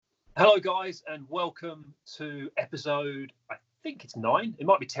Hello, guys, and welcome to episode, I think it's 9, it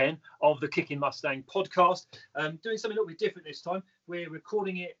might be 10, of the Kicking Mustang podcast. Doing something a little bit different this time. We're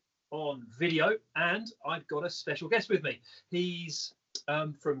recording it on video, and I've got a special guest with me. He's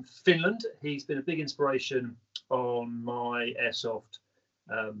from Finland. He's been a big inspiration on my airsoft,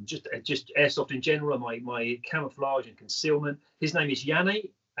 just airsoft in general, and my camouflage and concealment. His name is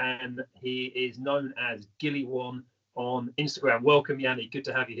Jani, and he is known as Gilly1 on Instagram. Welcome, Jani. Good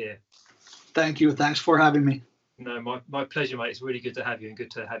to have you here. Thank you. Thanks for having me. No, my pleasure, mate. It's really good to have you and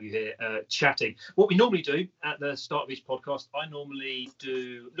good to have you here chatting. What we normally do at the start of each podcast, I normally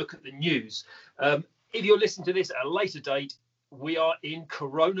do look at the news. If you're listening to this at a later date, we are in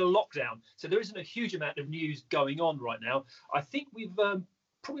Corona lockdown. So there isn't a huge amount of news going on right now. I think we've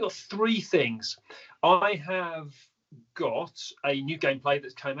probably got 3 things. I have got a new gameplay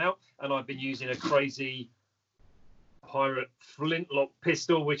that's come out, and I've been using a crazy pirate flintlock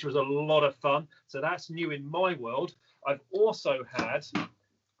pistol, which was a lot of fun. So that's new in my world. I've also had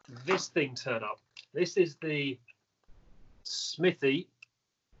this thing turn up. This is the Smithy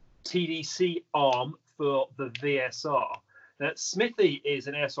TDC arm for the VSR. Now, Smithy is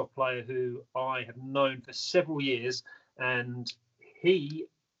an airsoft player who I have known for several years, and he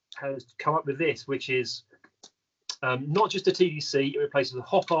has come up with this, which is not just a TDC. It replaces a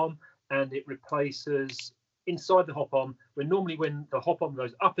hop arm, and it replaces inside the hop arm, when the hop arm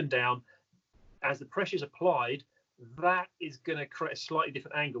goes up and down, as the pressure is applied, that is going to create a slightly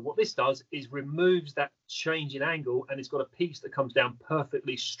different angle. What this does is removes that change in angle, and it's got a piece that comes down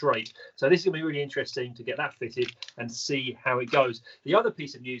perfectly straight. So this is going to be really interesting to get that fitted and see how it goes. The other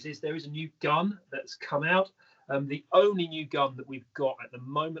piece of news is there is a new gun that's come out. The only new gun that we've got at the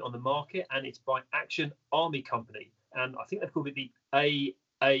moment on the market, and it's by Action Army Company. And I think they've called it the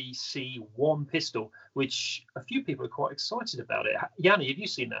AAC1 pistol, which a few people are quite excited about it. Jani, have you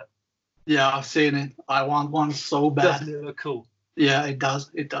seen that? Yeah, I've seen it. I want one so bad. Doesn't it look cool? Yeah, it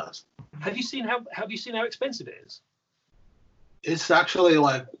does. It does. Have you seen how expensive it is? It's actually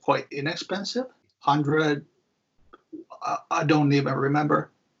like quite inexpensive. 100. I don't even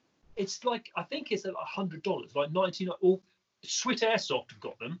remember. It's like, I think it's $100, like $99. All Swift Airsoft have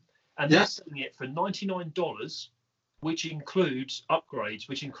got them, and they're selling it for $99. Which includes upgrades,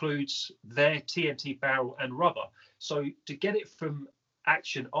 which includes their TNT barrel and rubber. So to get it from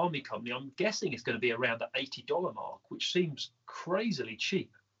Action Army Company, I'm guessing it's going to be around the $80 mark, which seems crazily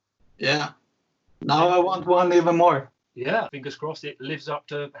cheap. Yeah. Now I want one even more. Yeah, fingers crossed it lives up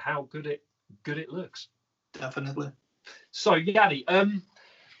to how good it looks. Definitely. So, Jani,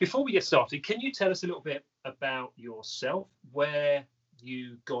 before we get started, can you tell us a little bit about yourself, where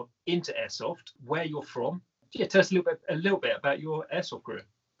you got into airsoft, where you're from? Yeah, tell us a little bit about your airsoft career.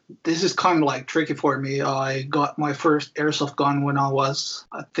 This is kind of like tricky for me. I got my first airsoft gun when I was,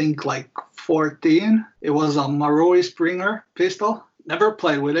 I think, like 14. It was a Marui Springer pistol. Never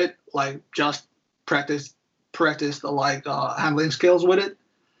played with it, like just practiced like handling skills with it.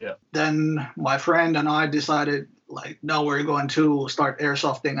 Yeah. Then my friend and I decided, like, no, we're going to start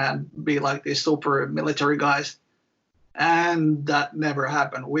airsofting and be like these super military guys. And that never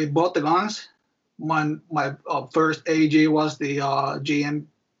happened. We bought the guns. My first AG was the GMP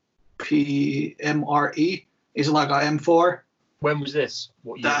MRE. It's like a M4. When was this?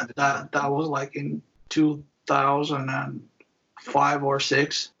 What year? That was like in 2005 or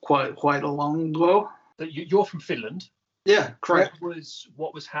 6, quite a long ago. So you're from Finland. Yeah, correct.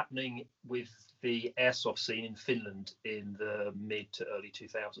 What was happening with the airsoft scene in Finland in the mid to early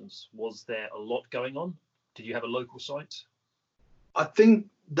 2000s? Was there a lot going on? Did you have a local site? I think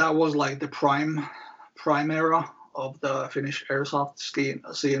that was like the prime era of the Finnish airsoft scene.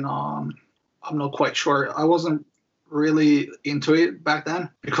 I'm not quite sure. I wasn't really into it back then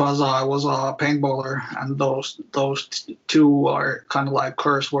because I was a paintballer, and those two are kind of like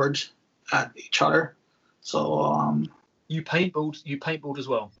curse words at each other. So you paintballed as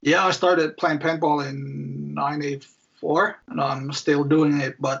well? Yeah, I started playing paintball in '94, and I'm still doing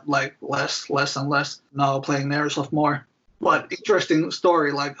it, but like less and less. Now playing airsoft more. But interesting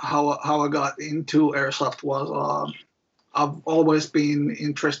story, like how I got into airsoft was I've always been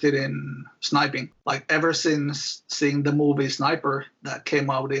interested in sniping. Like ever since seeing the movie Sniper that came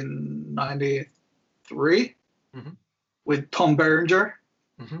out in '93 with Tom Berenger.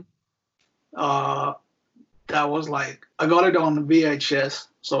 That was like, I got it on VHS,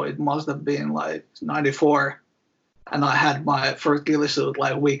 so it must have been like '94, and I had my first ghillie suit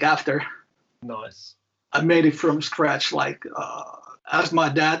like a week after. Nice. I made it from scratch, like asked my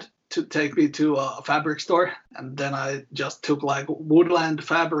dad to take me to a fabric store, and then I just took like woodland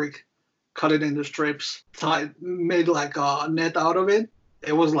fabric, cut it into strips, made like a net out of it.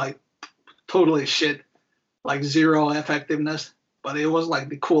 It was like totally shit, like zero effectiveness. But it was like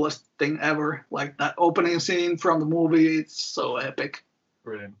the coolest thing ever. Like that opening scene from the movie, it's so epic.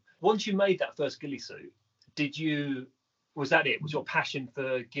 Brilliant. Once you made that first ghillie suit, was that it? Was your passion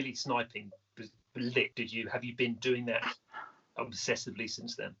for ghillie sniping lit? Have you been doing that obsessively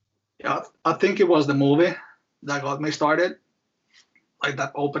since then? Yeah, I think it was the movie that got me started. Like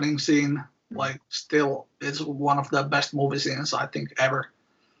that opening scene, like still is one of the best movie scenes I think ever.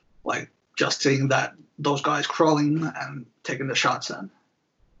 Like just seeing those guys crawling and taking the shots and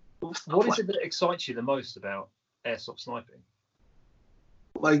what is it that excites you the most about airsoft sniping?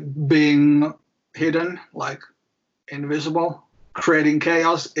 Like being hidden, like invisible, creating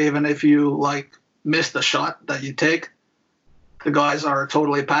chaos. Even if you like miss the shot that you take, the guys are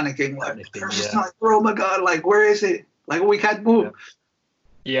totally panicking. Like, there's a sniper! Oh my god! Like, where is he? Like, we can't move.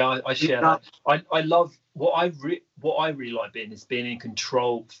 Yeah, I share that. I love what I really like being in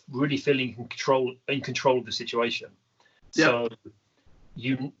control, really feeling in control of the situation. So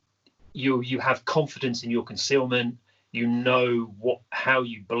you have confidence in your concealment. You know how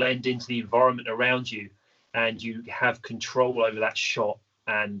you blend into the environment around you, and you have control over that shot.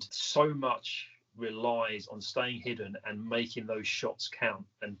 And so much relies on staying hidden and making those shots count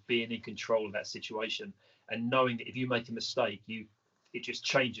and being in control of that situation, and knowing that if you make a mistake, it just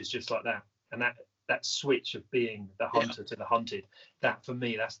changes just like that. And that switch of being the hunter to the hunted, that for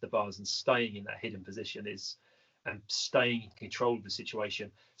me, that's the buzz. And staying in that hidden position and staying in control of the situation,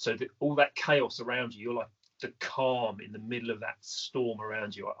 so that all that chaos around you, you're like the calm in the middle of that storm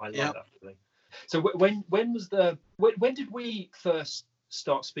around you. I love that feeling. So when did we first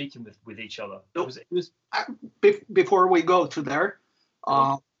start speaking with each other? Before we go to there,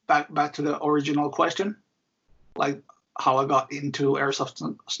 back to the original question, like how I got into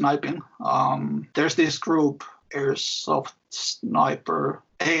airsoft sniping. There's this group, Airsoft Sniper,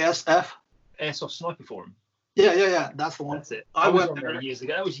 ASF. Airsoft Sniper Forum. Yeah, that's the one. That's it. I went there years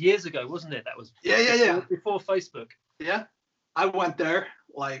ago. That was years ago, wasn't it? That was before Facebook. Yeah, I went there,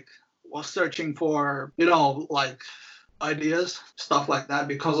 like was searching for like ideas, stuff like that,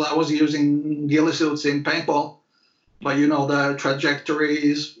 because I was using ghillie suits in paintball, but the trajectory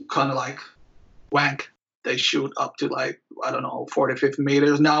is kind of like wank. They shoot up to like, I don't know, 40, 50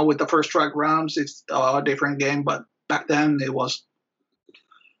 meters. Now with the first strike rounds, it's a different game, but back then it was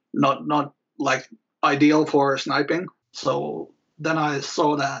not like ideal for sniping. So then I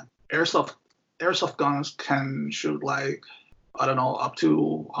saw that airsoft guns can shoot like, I don't know, up to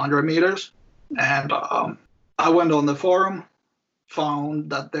 100 meters. And I went on the forum,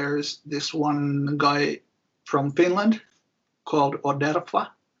 found that there's this one guy from Finland called Oderfa.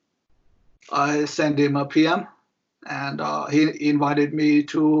 I sent him a PM, and he invited me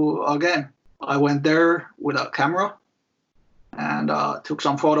to a game. I went there with a camera and took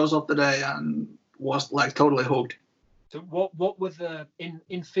some photos of the day and was like totally hooked. So what were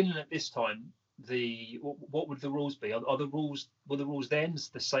in Finland at this time? What would the rules be? Were the rules then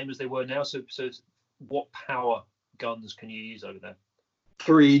the same as they were now? So what power guns can you use over there?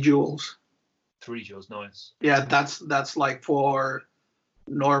 3 joules. 3 joules, nice. Yeah, that's like for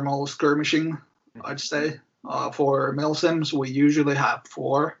normal skirmishing, I'd say. For milsims, we usually have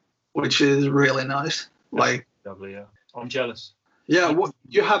 4, which is really nice. Like lovely, yeah. I'm jealous. Yeah,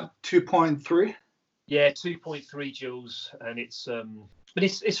 you have 2.3? Yeah, 2.3 joules, and but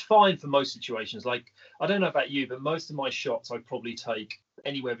it's fine for most situations. Like, I don't know about you, but most of my shots I probably take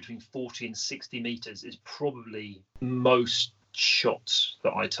anywhere between 40 and 60 meters is probably most shots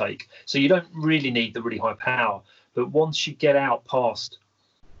that I take. So you don't really need the really high power, but once you get out past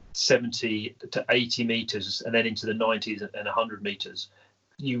 70 to 80 meters and then into the 90s and 100 meters,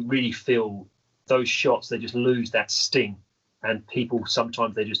 you really feel those shots, they just lose that sting. And people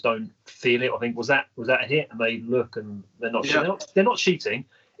sometimes they just don't feel it. I think was that a hit? And they look and they're not cheating.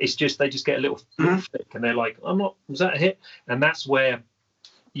 It's just they just get a little flick and they're like, was that a hit? And that's where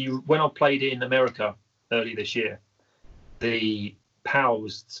when I played in America early this year, the power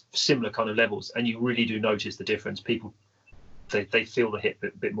was similar kind of levels, and you really do notice the difference. People they feel the hit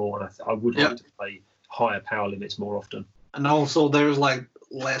a bit more, and I would like to play higher power limits more often. And also there's like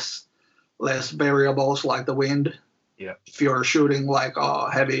less variables like the wind. Yeah. If you're shooting like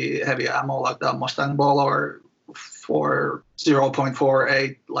heavy ammo like the Mustang ball or for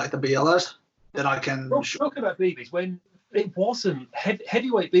 0.48 like the BLS, then I can talk about BBs. When it wasn't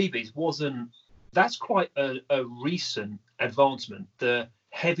heavyweight BBs wasn't, that's quite a recent advancement, the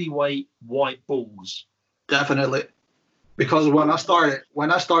heavyweight white balls. Definitely, because when I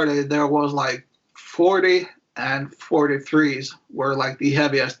started there was like 40 and 43s were like the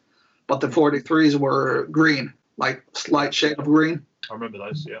heaviest, but the 43s were green, like slight shade of green. I remember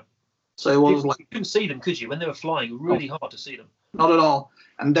those, yeah. So it was You couldn't see them, could you? When they were flying, really hard to see them. not at all.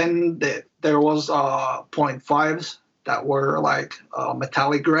 And then there was .5s that were like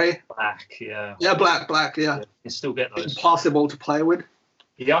metallic gray. Black, yeah. Yeah, black, yeah. You can still get those. Impossible to play with.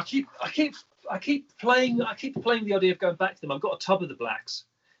 Yeah, I keep playing the idea of going back to them. I've got a tub of the blacks,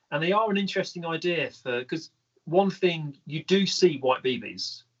 and they are an interesting idea because one thing you do see white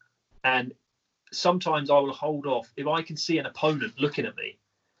BBs, and sometimes I will hold off if I can see an opponent looking at me.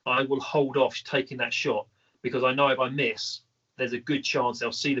 I will hold off taking that shot because I know if I miss, there's a good chance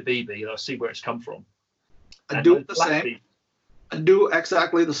they'll see the BB and I'll see where it's come from. I do the same. I do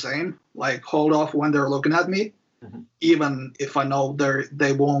exactly the same. Like hold off when they're looking at me, even if I know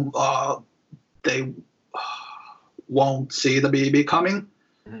they won't see the BB coming.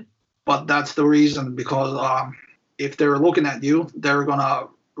 But that's the reason, because if they're looking at you, they're gonna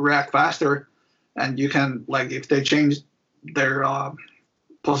react faster, and you can, like, if they change their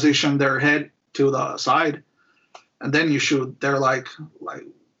position their head to the side, and then you shoot, they're like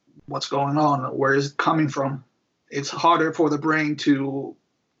what's going on? Where is it coming from? It's harder for the brain to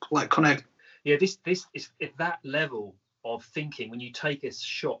like connect. Yeah, this is at that level of thinking. When you take a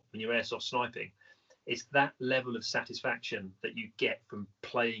shot when you're airsoft sniping, it's that level of satisfaction that you get from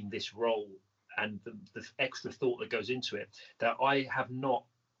playing this role and the extra thought that goes into it that I have not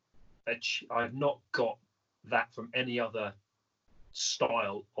got that from any other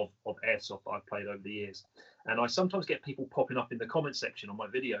style of airsoft that I've played over the years. And I sometimes get people popping up in the comment section on my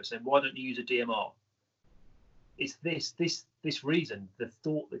videos saying, why don't you use a DMR? It's this reason, the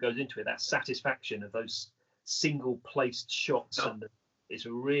thought that goes into it, that satisfaction of those single placed shots, and it's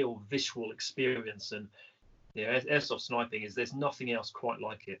a real visual experience. And yeah, airsoft sniping there's nothing else quite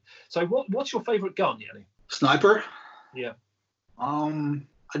like it. So what's your favorite gun, Yanni? Sniper? Yeah. I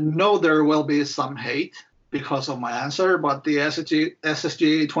know there will be some hate because of my answer, but the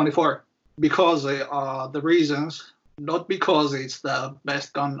SSG 24, because the reasons, not because it's the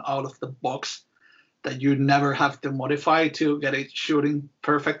best gun out of the box that you never have to modify to get it shooting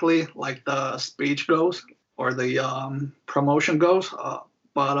perfectly like the speech goes or the promotion goes,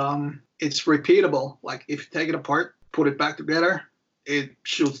 but it's repeatable. Like if you take it apart, put it back together, it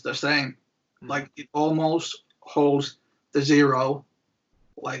shoots the same. Like it almost holds the zero.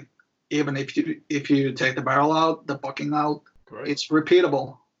 Like even if you take the barrel out, the bucking out, Great. It's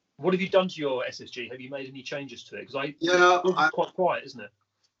repeatable. What have you done to your SSG? Have you made any changes to it? Because it's quite quiet, isn't it?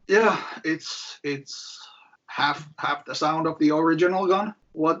 Yeah, it's half the sound of the original gun.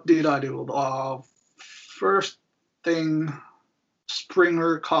 What did I do? First thing,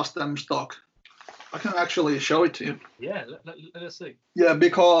 Springer custom stock. I can actually show it to you. Yeah, let us see. Yeah,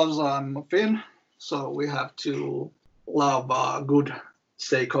 because I'm a Finn, so we have to love good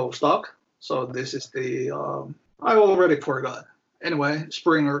Seiko stock. So this is the I already forgot. Anyway,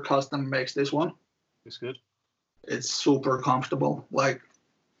 Springer Custom makes this one. It's good. It's super comfortable. Like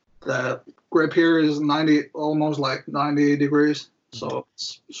the grip here is almost like 90 degrees. So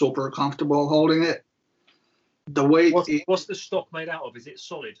it's super comfortable holding it. The weight. What's the stock made out of? Is it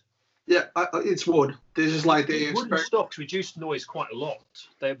solid? Yeah, it's wood. This is like the wooden stocks reduce noise quite a lot.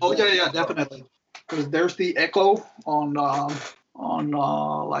 Yeah, definitely. Because there's the echo on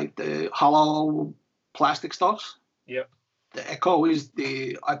like the hollow plastic stocks. Yeah. The echo is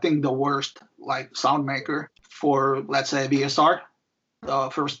I think the worst like sound maker for, let's say, VSR. The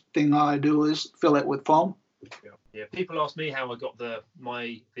first thing I do is fill it with foam. Yeah. People ask me how I got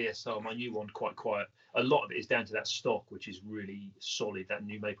my VSR, my new one, quite quiet. A lot of it is down to that stock, which is really solid. That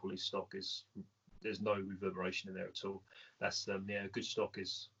new Maple Leaf stock there's no reverberation in there at all. That's good stock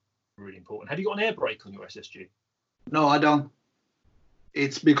is really important. Have you got an air brake on your SSG? No, I don't.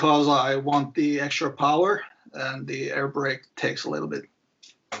 It's because I want the extra power, and the air brake takes a little bit.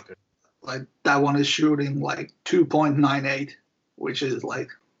 Okay. Like that one is shooting like 2.98, which is like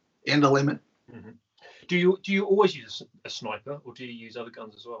in the limit. Mm-hmm. Do you always use a sniper, or do you use other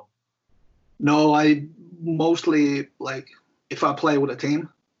guns as well? No, I mostly, like, if I play with a team,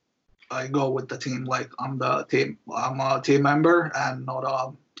 I go with the team. Like I'm a team member and not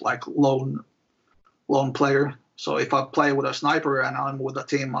a like lone player. So if I play with a sniper and I'm with a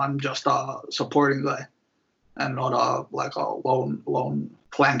team, I'm just a supporting guy and not a lone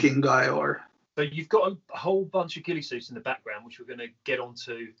flanking guy. Or so you've got a whole bunch of ghillie suits in the background, which we're going to get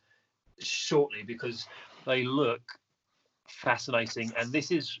onto shortly because they look fascinating. And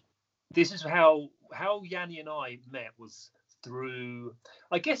this is how Yanni and I met, was through,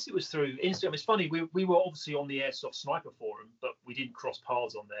 I guess it was through Instagram. It's funny, we were obviously on the Airsoft Sniper forum, but we didn't cross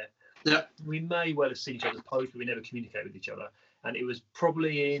paths on there. Yeah. We may well have seen each other's posts, but we never communicated with each other. And it was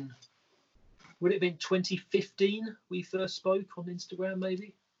probably would it have been 2015 we first spoke on Instagram,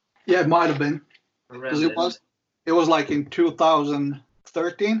 maybe? Yeah, it might have been. Because it was like in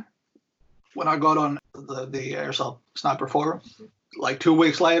 2013 when I got on the Airsoft Sniper Forum. Like 2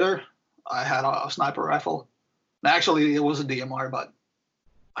 weeks later, I had a sniper rifle. Actually, it was a DMR, but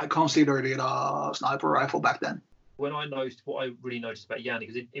I considered it a sniper rifle back then. When I noticed, what I really noticed about Yanni,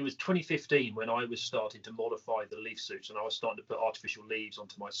 because it was 2015 when I was starting to modify the leaf suits, and I was starting to put artificial leaves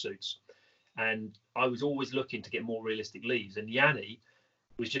onto my suits, and I was always looking to get more realistic leaves. And Yanni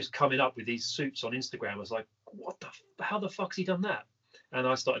was just coming up with these suits on Instagram. I was like, how the fuck's he done that? And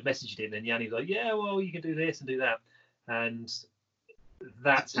I started messaging him, and Yanni was like, yeah, well, you can do this and do that, and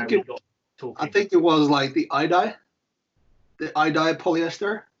that's how we got talking. I think it was like the iDye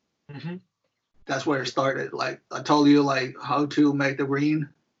polyester. Mm-hmm. That's where it started. Like I told you, like how to make the green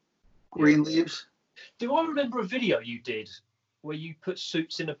leaves. Do I remember a video you did where you put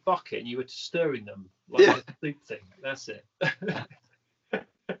suits in a bucket and you were stirring them like a soup thing? That's it.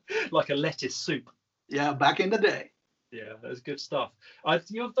 Like a lettuce soup. Yeah, back in the day. Yeah, that's good stuff. Those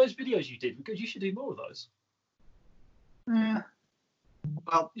videos you did, because you should do more of those. Yeah.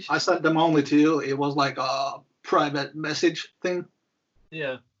 Well, I sent them only to you. It was like a private message thing.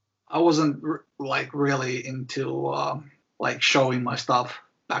 Yeah. I wasn't really into like showing my stuff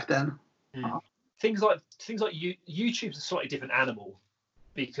back then. Things like YouTube's a slightly different animal,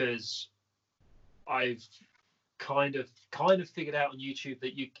 because I've kind of figured out on YouTube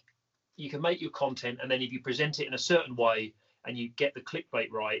that you can make your content, and then if you present it in a certain way and you get the clickbait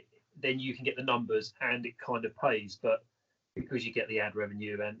right, then you can get the numbers and it kind of pays. But because you get the ad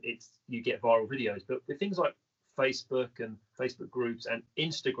revenue and you get viral videos. But with things like Facebook and Facebook groups and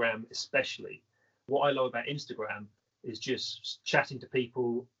Instagram especially, what I love about Instagram is just chatting to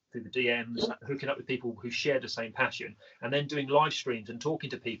people through the DMs, hooking up with people who share the same passion, and then doing live streams and talking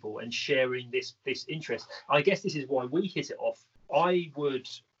to people and sharing this interest. I guess this is why we hit it off. I would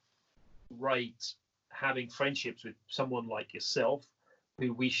rate having friendships with someone like yourself,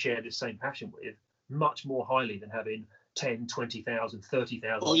 who we share the same passion with, much more highly than having 10, 20,000,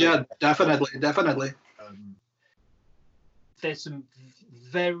 30,000. Oh yeah, definitely. There's some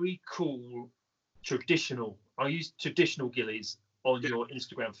very cool traditional gillies on your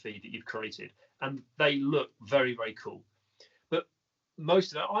Instagram feed that you've created, and they look very, very cool. But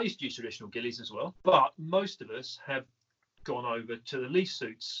most of it, I used to use traditional gillies as well, but most of us have gone over to the leaf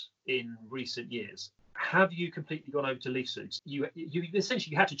suits in recent years. Have you completely gone over to leaf suits? You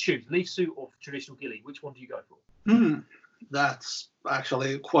essentially had to choose leaf suit or traditional ghillie. Which one do you go for? That's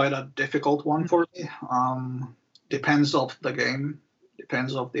actually quite a difficult one for me. Depends of the game,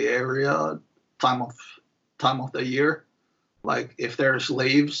 depends of the area, time of the year. Like if there's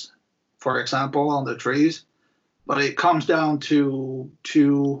leaves, for example, on the trees, but it comes down to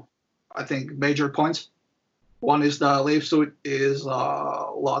two, I think, major points. One is the leaf suit is a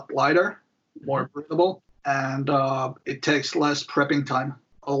lot lighter, more breathable, and it takes less prepping time,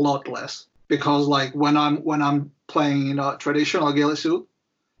 a lot less. Because like when I'm playing in a traditional ghillie suit,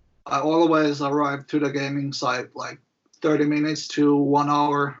 I always arrive to the gaming site like 30 minutes to 1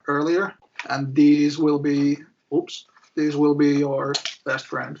 hour earlier, and these will be your best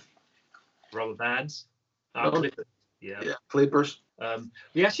friend. Rubber bands. Clippers. Yeah, clippers.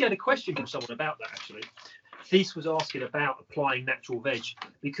 We actually had a question from someone about that, actually. Thies was asking about applying natural veg,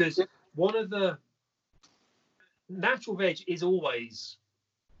 because one of the natural veg is always,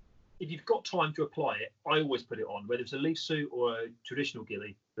 if you've got time to apply it, I always put it on, whether it's a leaf suit or a traditional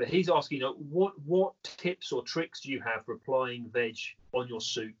ghillie. But he's asking, what tips or tricks do you have for applying veg on your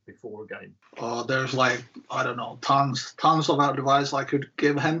suit before a game? There's like, I don't know, tons of advice I could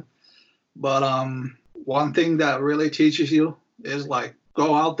give him. But one thing that really teaches you is like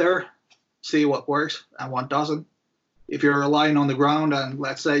go out there, see what works and what doesn't. If you're lying on the ground and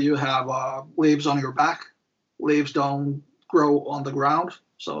let's say you have leaves on your back, leaves don't grow on the ground,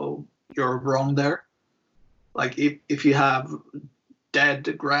 so you're wrong there. Like if you have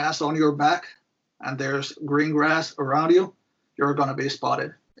dead grass on your back and there's green grass around you, you're gonna be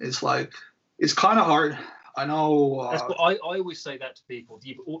spotted. It's kind of hard. I know. That's what I always say that to people.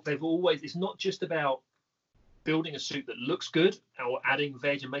 It's not just about building a suit that looks good or adding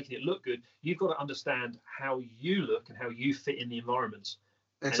veg and making it look good. You've got to understand how you look and how you fit in the environment.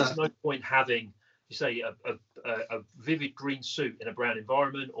 Exactly. And there's no point having, you say, a vivid green suit in a brown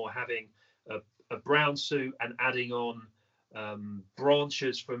environment, or having a brown suit and adding on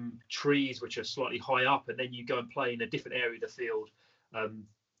branches from trees which are slightly high up, and then you go and play in a different area of the field.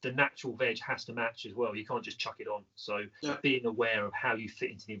 The natural veg has to match as well. You can't just chuck it on. So being aware of how you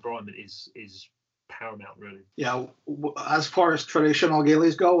fit into the environment is paramount, really. Yeah, as far as traditional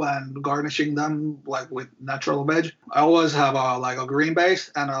ghillies go and garnishing them like with natural veg, I always have a green base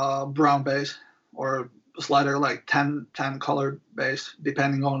and a brown base, or slider like 10 colored base,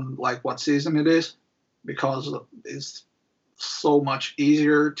 depending on like what season it is, because it's so much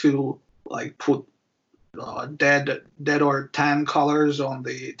easier to like put dead or tan colors on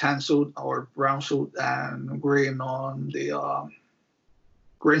the tan suit or brown suit, and green on the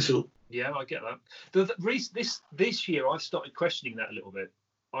green suit. Yeah, I get that. This year, I've started questioning that a little bit.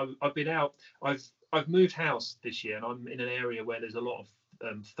 I've been out. I've moved house this year, and I'm in an area where there's a lot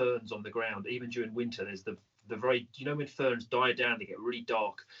of ferns on the ground. Even during winter, there's the very, you know, when ferns die down, they get really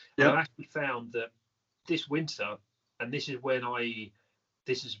dark. Yep. And I've actually found that this winter, and this is when I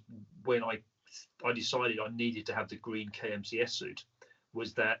decided I needed to have the green KMCS suit,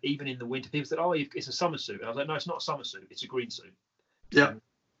 was that even in the winter, people said, "Oh, it's a summer suit," and I was like, "No, it's not a summer suit. It's a green suit." Yeah.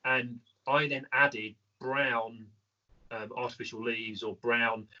 And I then added brown artificial leaves or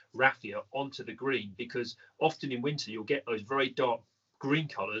brown raffia onto the green, because often in winter you'll get those very dark green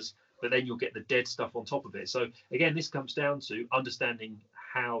colours, but then you'll get the dead stuff on top of it. So again, this comes down to understanding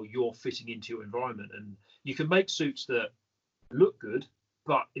how you're fitting into your environment, and you can make suits that look good,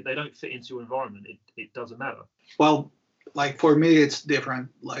 but if they don't fit into your environment, it doesn't matter. Well, like for me, it's different.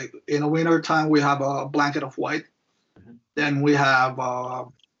 Like in the winter time, we have a blanket of white. Mm-hmm. Then we have a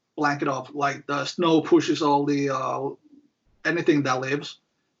blanket of like the snow pushes all the anything that lives.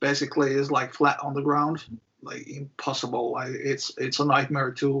 Basically, is like flat on the ground, like impossible. Like it's a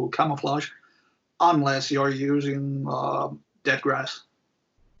nightmare to camouflage, unless you're using dead grass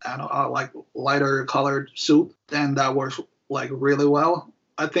and like lighter colored suit. Then that works like really well.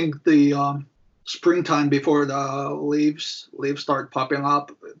 I think the springtime, before the leaves start popping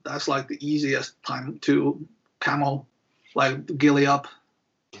up, that's like the easiest time to camo, like ghillie up.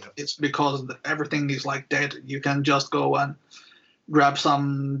 Yeah. It's because everything is like dead. You can just go and grab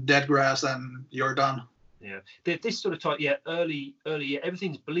some dead grass and you're done. Yeah, this sort of time, early,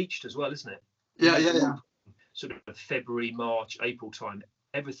 everything's bleached as well, isn't it? Yeah. Sort of February, March, April time,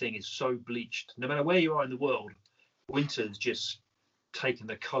 everything is so bleached. No matter where you are in the world, winter's just taken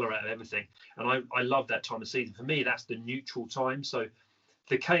the colour out of everything, and I love that time of season. For me, that's the neutral time. So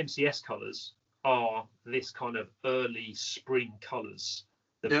the KMCS colours are this kind of early spring colours,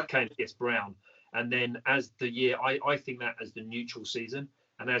 the KMCS brown, and then as the year, I think that as the neutral season,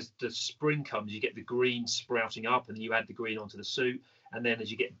 and as the spring comes, you get the green sprouting up, and you add the green onto the suit, and then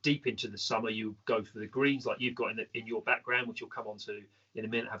as you get deep into the summer, you go for the greens like you've got in your background, which you'll come on to in a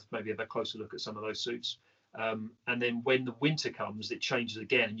minute. Maybe have a closer look at some of those suits. And then when the winter comes, it changes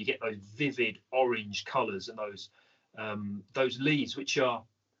again, and you get those vivid orange colours and those leaves, which are,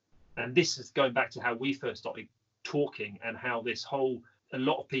 and this is going back to how we first started talking, and how a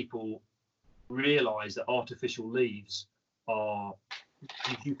lot of people realise that artificial leaves are,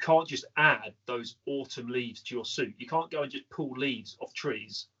 you can't just add those autumn leaves to your suit. You can't go and just pull leaves off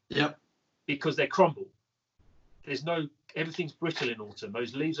trees. Yep. Because they crumble. Everything's brittle in autumn.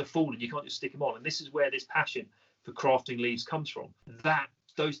 Those leaves are falling. You can't just stick them on. And this is where this passion for crafting leaves comes from.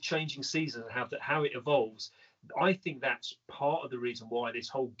 Those changing seasons and how it evolves. I think that's part of the reason why this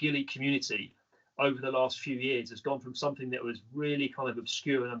whole ghillie community over the last few years has gone from something that was really kind of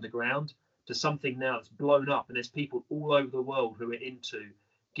obscure and underground to something now that's blown up. And there's people all over the world who are into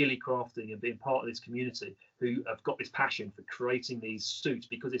ghillie crafting and being part of this community, who have got this passion for creating these suits,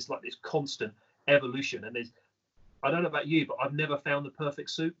 because it's like this constant evolution. And I don't know about you, but I've never found the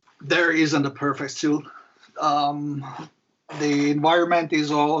perfect suit. There isn't a perfect suit. The environment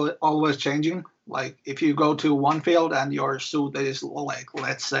is always changing. Like if you go to one field and your suit is like,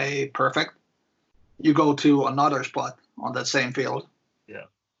 let's say, perfect, you go to another spot on that same field. Yeah.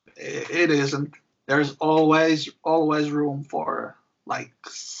 It isn't. There's always room for like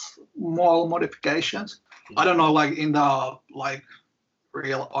small modifications. I don't know, like in the like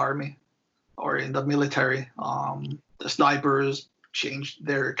real army or in the military, the snipers changed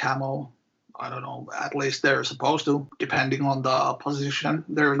their camo. I don't know, at least they're supposed to, depending on the position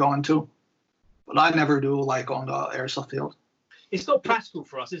they're going to. But I never do, like on the airsoft field. It's not practical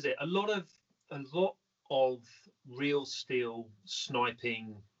for us, is it? A lot of real steel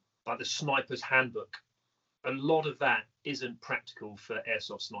sniping, like the sniper's handbook, a lot of that isn't practical for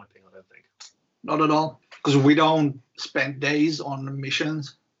airsoft sniping, I don't think. Not at all, because we don't spend days on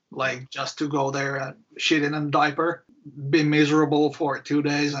missions, like just to go there and shit in a diaper, be miserable for 2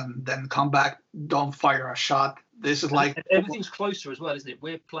 days, and then come back, don't fire a shot. This is like, and everything's closer as well, isn't it?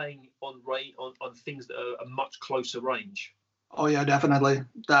 We're playing on things that are a much closer range. Oh yeah, definitely.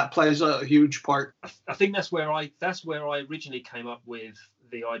 That plays a huge part. I think that's where I originally came up with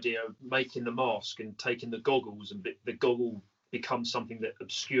the idea of making the mask and taking the goggles, and the goggle becomes something that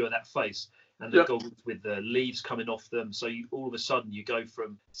obscure that face. and the goggles with the leaves coming off them. So all of a sudden you go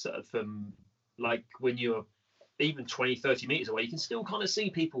from like when you're even 20, 30 meters away, you can still kind of see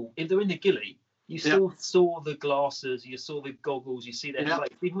people. If they're in the ghillie, you still saw the glasses, you saw the goggles, you see their face,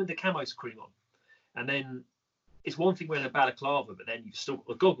 even with the camo screen on. And then it's one thing wearing a balaclava, but then you've still got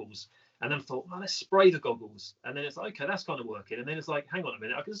the goggles. And then I thought, well, let's spray the goggles. And then it's like, okay, that's kind of working. And then it's like, hang on a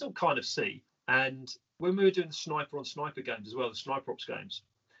minute, I can still kind of see. And when we were doing the sniper on sniper games as well, the sniper ops games,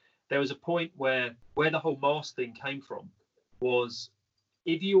 there was a point where the whole mask thing came from was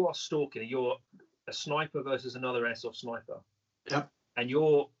if you are stalking, you're a sniper versus another airsoft sniper. Yep. And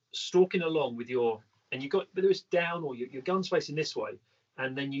you're stalking along with and you got, whether it's down or your gun's facing this way,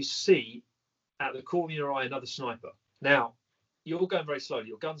 and then you see at the corner of your eye another sniper. Now, you're going very slowly,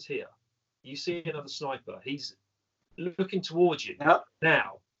 your gun's here. You see another sniper, he's looking towards you. Yep.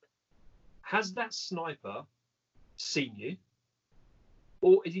 Now, has that sniper seen you?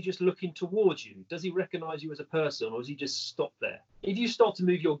 Or is he just looking towards you? Does he recognize you as a person, or is he just stopped there? If you start to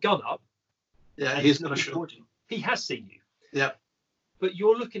move your gun up, he's going to shoot you. He has seen you. Yeah. But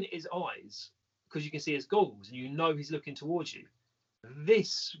you're looking at his eyes because you can see his goggles and you know he's looking towards you.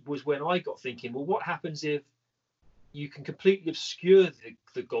 This was when I got thinking, well, what happens if you can completely obscure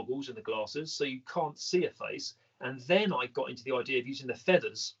the goggles and the glasses so you can't see a face? And then I got into the idea of using the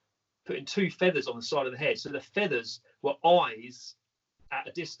feathers, putting 2 feathers on the side of the head. So the feathers were eyes at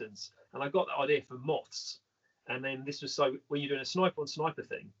a distance. And I got that idea for moths. And then this was so when you're doing a sniper on sniper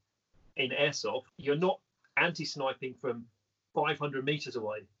thing in airsoft, you're not anti-sniping from 500 meters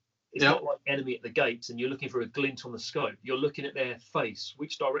away. It's not like enemy at the gates and you're looking for a glint on the scope. You're looking at their face.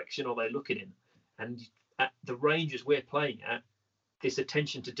 Which direction are they looking in? And at the ranges we're playing at, this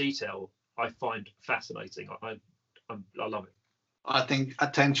attention to detail I find fascinating. I love it. I think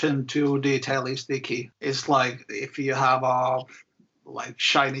attention to detail is the key. It's like if you have a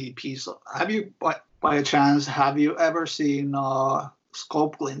shiny piece. Have you by a chance have you ever seen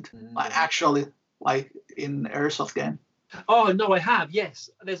scope glint? Actually, like in airsoft game. Oh no, I have. Yes,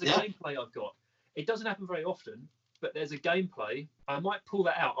 there's a gameplay I've got. It doesn't happen very often, but there's a gameplay. I might pull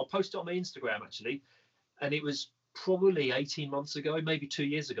that out. I'll post it on my Instagram actually, and it was probably 18 months ago, maybe 2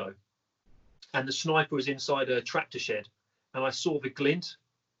 years ago, and the sniper was inside a tractor shed, and I saw the glint,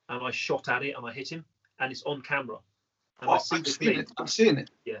 and I shot at it, and I hit him, and it's on camera. And I've seen it.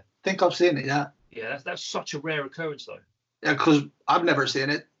 Yeah. I think I've seen it. Yeah. Yeah, that's such a rare occurrence though. Yeah, because I've never seen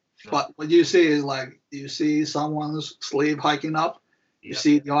it. No. But what you see is like you see someone's sleeve hiking up. You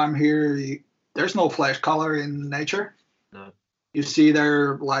see the arm here. There's no flash color in nature. No. You see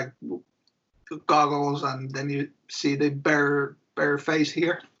their like goggles, and then you see the bare face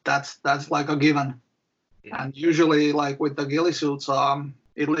here. That's like a given. Yeah. And usually, like with the ghillie suits,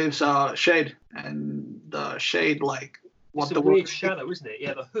 it leaves a shade, and the shade like what it's a weird shadow, isn't it?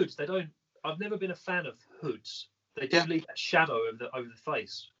 Yeah, the hoods. They don't. I've never been a fan of hoods. They do leave that shadow over the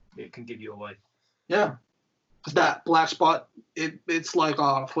face. It can give you away. Yeah, that black spot. It's like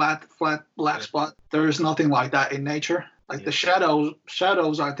a flat black spot. There is nothing like that in nature. Like the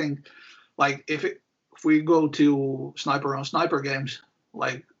shadows. I think, like if we go to sniper on sniper games,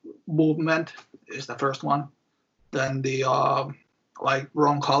 like movement is the first one, then the like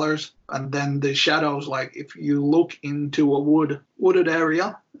wrong colors, and then the shadows. Like if you look into a wooded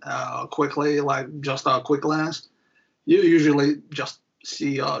area quickly, like just a quick glance, you usually just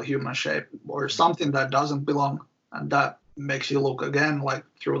see a human shape or something that doesn't belong, and that makes you look again like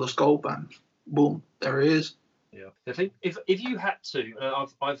through the scope, and boom, there it is. Yeah, I think if you had to,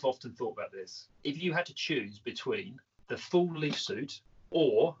 I've often thought about this, if you had to choose between the full leaf suit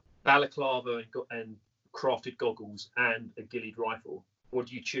or balaclava and crafted goggles and a ghillied rifle, what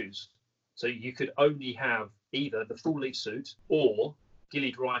do you choose? So you could only have either the full leaf suit or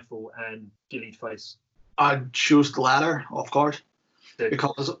ghillied rifle and ghillied face. I'd choose the latter, of course,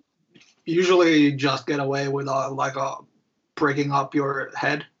 because usually you just get away with breaking up your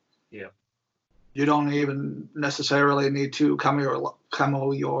head. Yeah. You don't even necessarily need to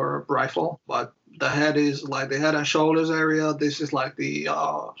camo your rifle, but the head is like the head and shoulders area. This is like the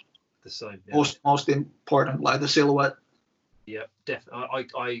same. Yeah. Most important, like the silhouette. Yeah, definitely.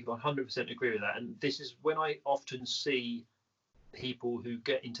 I 100% agree with that. And this is when I often see people who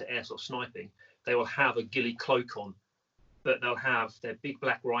get into airsoft sniping, they will have a ghillie cloak on, but they'll have their big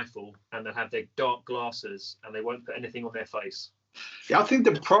black rifle and they'll have their dark glasses and they won't put anything on their face. Yeah, I think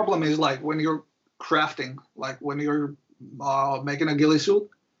the problem is like when you're crafting, like when you're making a ghillie suit,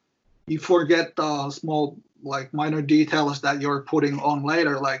 you forget the small, like minor details that you're putting on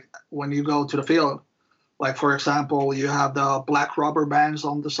later, like when you go to the field. Like, for example, you have the black rubber bands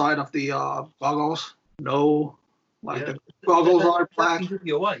on the side of the goggles. No Like Yeah. the goggles are That black. can give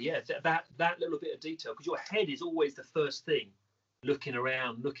you away, yeah. That little bit of detail, because your head is always the first thing looking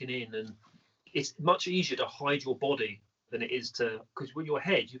around, looking in, and it's much easier to hide your body than it is to, because when your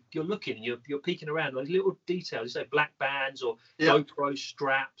head, you're looking, and you're peeking around those little details, say black bands or Yeah, GoPro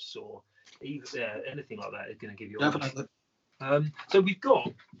straps or even anything like that is going to give you away. definitely. So we've got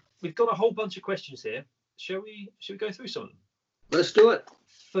a whole bunch of questions here. Shall we go through some of them? Let's do it.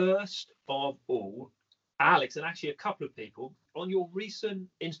 First of all, Alex, and actually a couple of people, on your recent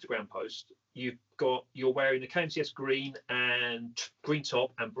Instagram post, you're wearing the KMCS green and green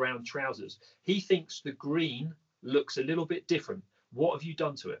top and brown trousers. He thinks the green looks a little bit different. What have you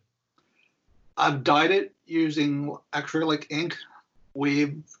done to it? I've dyed it using acrylic ink.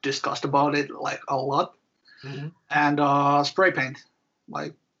 We've discussed about it like a lot. Mm-hmm. And spray paint.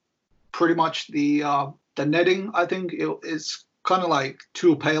 Like pretty much the netting, I think is kind of like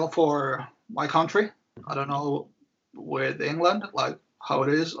too pale for my country. I don't know with England, like how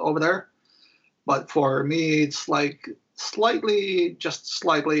it is over there. But for me, it's like just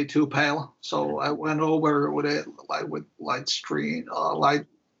slightly too pale. So I went over with it like with light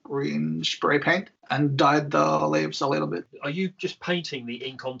green spray paint and dyed the leaves a little bit. Are you just painting the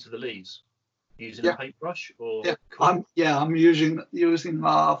ink onto the leaves using Yeah. a paintbrush, or? Yeah, Cool. I'm using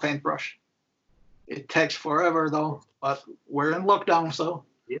a paintbrush. It takes forever though, but we're in lockdown, so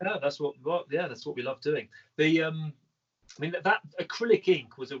Yeah, that's what we love doing. The I mean that acrylic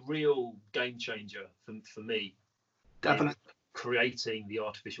ink was a real game changer for me. definitely. Creating the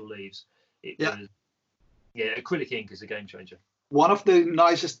artificial leaves. Yeah. Acrylic ink is a game changer. One of the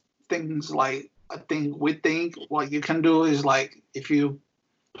nicest things, like I think with the ink, what you can do is like if you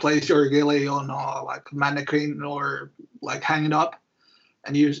place your gilly on like mannequin or like hang it up,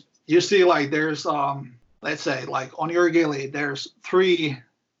 and you see like there's let's say like on your gilly there's 3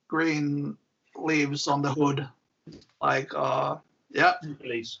 green leaves on the hood, like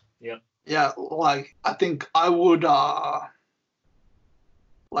Leaves. Yeah. yeah, like I think I would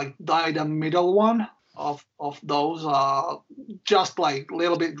like dye the middle one of those just like a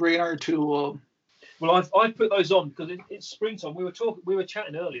little bit greener to Well, I've put those on because it's springtime. We were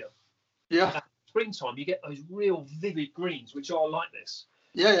chatting earlier. yeah Springtime, you get those real vivid greens, which are like this.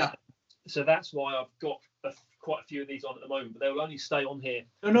 yeah. So that's why I've got quite a few of these on at the moment, but they will only stay on here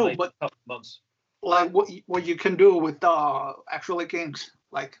No, maybe but a couple of months. like what you can do with acrylic inks,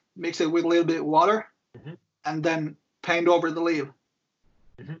 like mix it with a little bit of water, Mhm. and then paint over the leaf.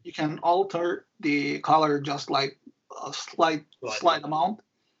 Mhm. You can alter the color just like a slight amount,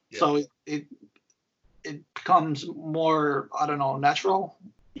 Yeah. so it becomes more, I don't know, natural.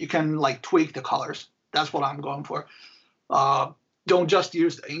 You can like tweak the colors. That's what I'm going for. Don't just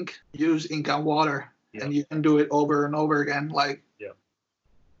use ink. Use ink and water, and you can do it over and over again. Like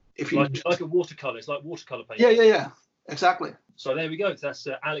if you like a watercolor, it's like watercolor painting. yeah, exactly. So there we go. That's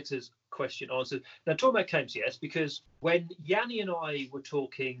Alex's question answered. Now talking about KMCS, because when Yanni and I were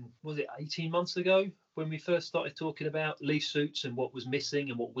talking, was it 18 months ago when we first started talking about leaf suits and what was missing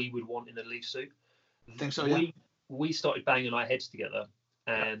and what we would want in a leaf suit? I think so. Yeah. We started banging our heads together,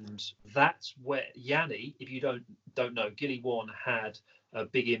 and that's where Yanni, if you don't know, Gilly One had a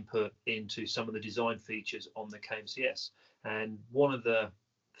big input into some of the design features on the KMCS, and one of the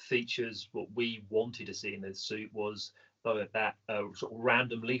features what we wanted to see in the suit was that sort of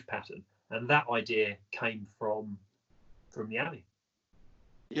random leaf pattern, and that idea came from Yanni.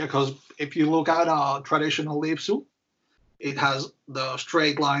 Yeah, because if you look at a traditional leaf suit, it has the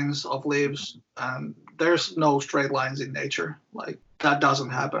straight lines of leaves, and there's no straight lines in nature. Like that doesn't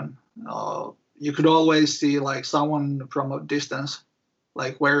happen. You could always see like someone from a distance,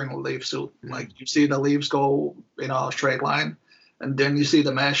 like wearing a leaf suit. Mhm. Like you see the leaves go in a straight line, and then you see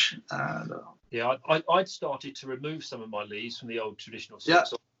the mesh. And Yeah, I'd started to remove some of my leaves from the old traditional suit. Yeah.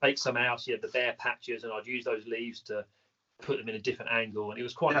 So I'd take some out, the bare patches, and I'd use those leaves to put them in a different angle. And it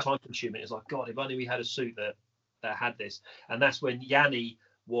was quite time consuming. It's like, God, if only we had a suit that had this. And that's when Yanni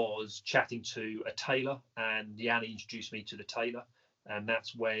was chatting to a tailor, and Yanni introduced me to the tailor. And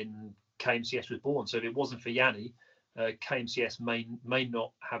that's when KMCS was born. So if it wasn't for Yanni, KMCS may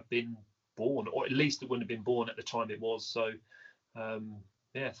not have been born, or at least it wouldn't have been born at the time it was. So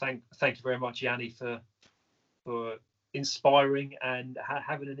thank you very much, Yanni, for inspiring and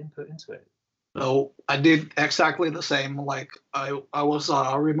having an input into it. so I did exactly the same. Like I was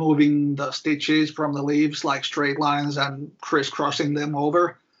removing the stitches from the leaves, like straight lines, and crisscrossing them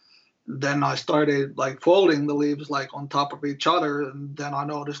over. Then I started like folding the leaves like on top of each other, and then I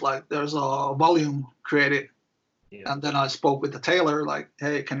noticed like there's a volume created. Yeah. And then I spoke with the tailor, like,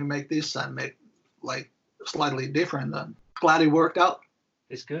 hey, can you make this and make like slightly different? And glad it worked out.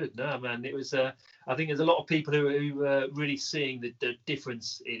 It's good. No, man, it was. I think there's a lot of people who are really seeing the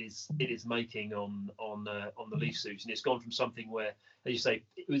difference it is making on the leaf suits, and it's gone from something where, as you say,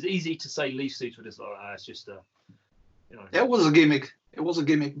 it was easy to say leaf suits were just like, it's just a, you know. It was a gimmick. It was a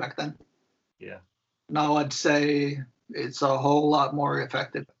gimmick back then. Yeah. Now I'd say it's a whole lot more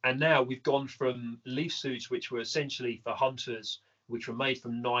effective. And now we've gone from leaf suits, which were essentially for hunters, which were made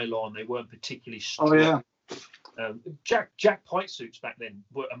from nylon. They weren't particularly strong. Oh yeah. Jack Pike suits back then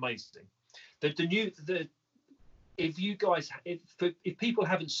were amazing. If you guys, if people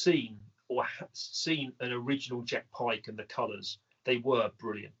haven't seen seen an original Jack Pike and the colours, they were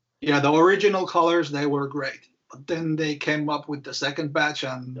brilliant. Yeah, the original colors, they were great, but then they came up with the second batch,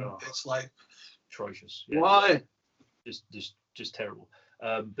 and it's like atrocious. Yeah. Why? Just terrible.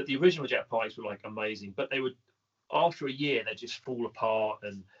 But the original Jack Pikes were like amazing, but they would, after a year, they'd just fall apart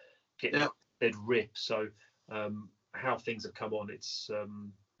and they'd rip. So how things have come on, it's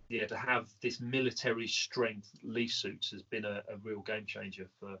to have this military strength leaf suits has been a real game changer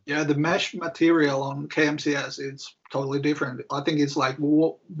for. Yeah, the mesh material on KMCS, it's totally different. I think it's like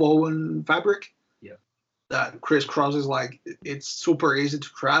woven fabric. Yeah. That crisscrosses, like it's super easy to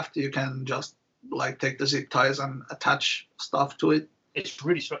craft. You can just like take the zip ties and attach stuff to it. It's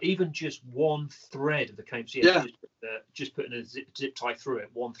really strong. Even just one thread of the KMCS, just putting a zip tie through it,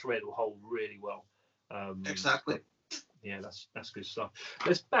 one thread will hold really well. Exactly. Yeah, that's good stuff.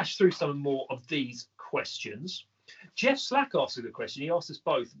 Let's bash through some more of these questions. Jeff Slack asked a good question. He asked us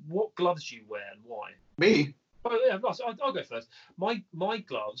both, what gloves do you wear and why? Me? Oh, yeah, I'll go first. My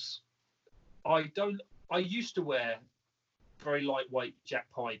gloves, I used to wear very lightweight Jack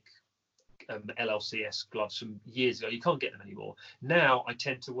Pike LLCS gloves from years ago. You can't get them anymore. Now I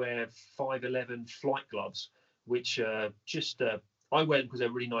tend to wear 511 flight gloves, which just I wear them because they're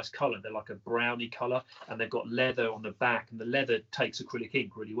a really nice colour. They're like a browny colour, and they've got leather on the back, and the leather takes acrylic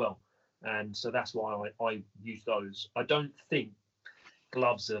ink really well. And so that's why I use those. I don't think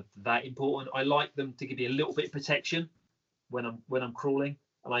gloves are that important. I like them to give you a little bit of protection when I'm crawling,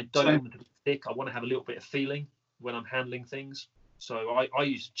 and I don't want them to be thick. I want to have a little bit of feeling when I'm handling things. So I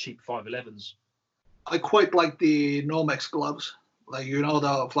use cheap 511s. I quite like the Nomex gloves, like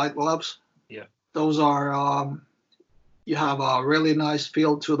the flight gloves. Yeah. Those are you have a really nice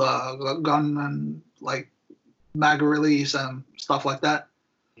feel to the gun and like mag release and stuff like that.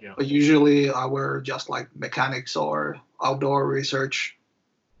 Yeah. But usually I wear just like mechanics or outdoor research,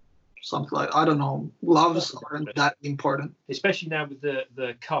 something like, I don't know. Gloves aren't that important. Especially now with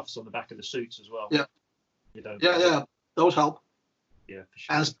the cuffs on the back of the suits as well. Yeah. Yeah. Those help. Yeah, for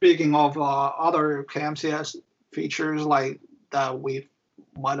sure. And speaking of other KMCS features like that we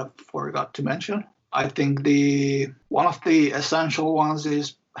might have forgot to mention, I think one of the essential ones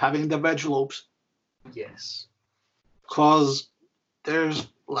is having the veg loops. Yes. Because there's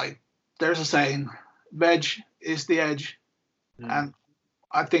a saying, veg is the edge. And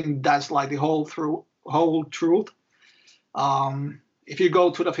I think that's like the whole truth. If you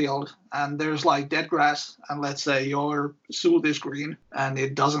go to the field and there's like dead grass, and let's say your suit is green and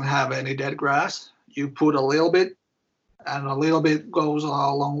it doesn't have any dead grass, you put a little bit, and a little bit goes a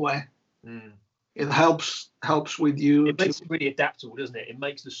long way. It helps with you. It makes it really adaptable, doesn't it? It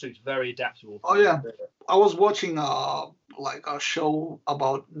makes the suit very adaptable. Oh yeah, I was watching a show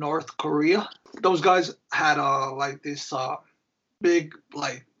about North Korea. Those guys had this big,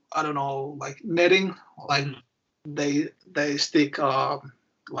 like, I don't know, like netting, like they stick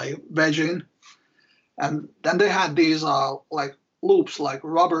like veg in, and then they had these like loops, like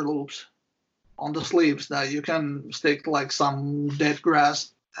rubber loops on the sleeves that you can stick like some dead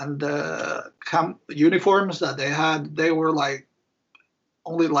grass. And the uniforms that they had, they were like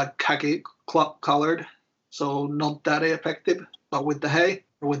only like khaki colored, so not that effective. But with the hay,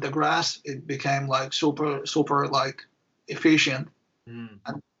 with the grass, it became like super like efficient.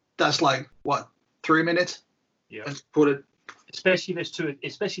 And that's like what, 3 minutes? Yeah. And put it. Especially there's two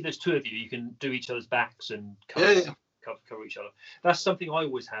of you. You can do each other's backs and cover each other. That's something I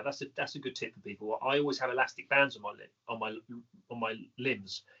always have. That's a good tip for people. I always have elastic bands on my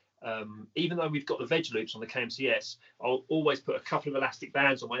limbs. Even though we've got the veg loops on the KMCS, I'll always put a couple of elastic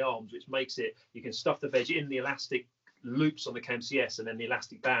bands on my arms, which makes it, you can stuff the veg in the elastic loops on the KMCS and then the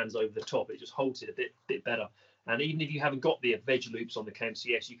elastic bands over the top. It just holds it a bit better. And even if you haven't got the veg loops on the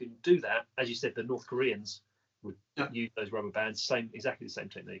KMCS, you can do that. As you said, the North Koreans would use those rubber bands, exactly the same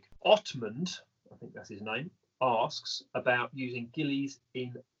technique. Ottmund, I think that's his name, asks about using ghillies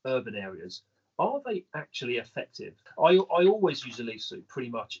in urban areas. Are they actually effective? I always use a leaf suit pretty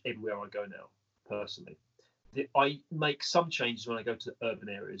much everywhere I go now, personally. I make some changes when I go to urban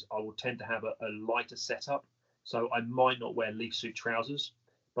areas. I will tend to have a lighter setup, so I might not wear leaf suit trousers.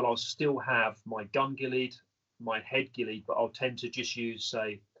 but I'll still have my gun ghillie, my head ghillie, but I'll tend to just use,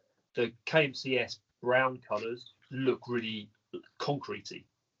 say, the KMCS brown colours look really concretey.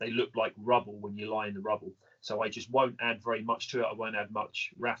 They look like rubble when you lie in the rubble. So I just won't add very much to it. I won't add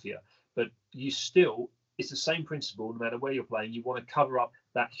much raffia. But it's the same principle no matter where you're playing. You want to cover up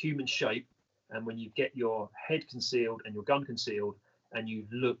that human shape. And when you get your head concealed and your gun concealed, and you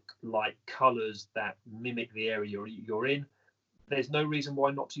look like colours that mimic the area you're in, there's no reason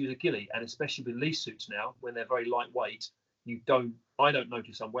why not to use a ghillie. And especially with leaf suits now, when they're very lightweight, I don't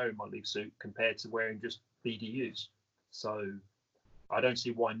notice I'm wearing my leaf suit compared to wearing just BDUs. So I don't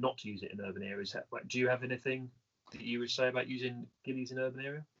see why not to use it in urban areas. Do you have anything that you would say about using ghillies in urban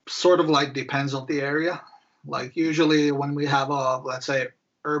area? Sort of like depends on the area. Like usually when we have let's say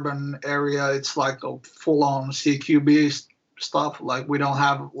urban area, it's like a full-on CQB stuff. Like we don't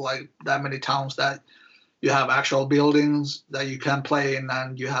have like that many towns that you have actual buildings that you can play in,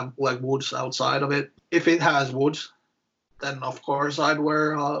 and you have like woods outside of it. If it has woods, then of course I'd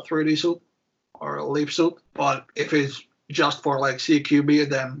wear a 3D suit or a leaf suit. But if it's just for like CQB,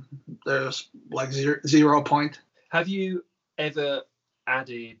 then there's like 0 point. Have you ever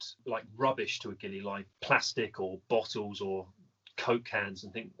added like rubbish to a ghillie, like plastic or bottles or Coke cans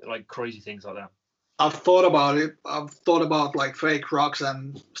and things like crazy things like that? I've thought about it. I've thought about like fake rocks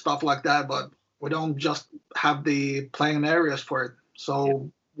and stuff like that, but we don't just have the playing areas for it.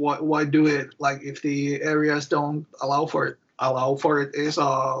 So why do it? Like if the areas don't allow for it, allow for it is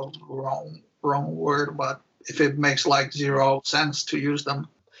a wrong word, but if it makes like 0 sense to use them.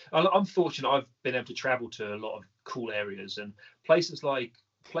 I'm fortunate. I've been able to travel to a lot of cool areas and places like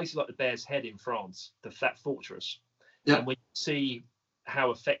the Bear's Head in France, that fortress. Yeah. And when you see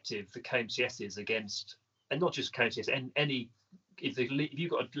how effective the KMCS is against, and not just KMCS, and if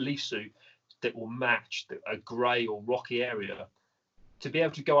you've got a leaf suit that will match a grey or rocky area, to be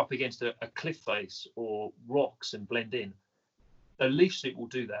able to go up against a cliff face or rocks and blend in, a leaf suit will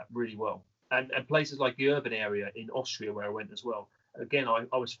do that really well. And places like the urban area in Austria where I went as well. Again,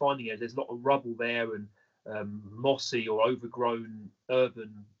 I was finding there's a lot of rubble there and mossy or overgrown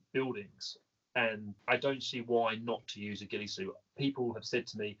urban buildings. And I don't see why not to use a ghillie suit. People have said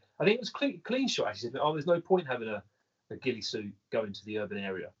to me, I think it was Clean Shot actually said, there's no point having a ghillie suit going to the urban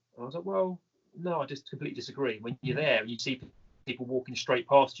area. And I was like, well, no, I just completely disagree. When you're there and you see people walking straight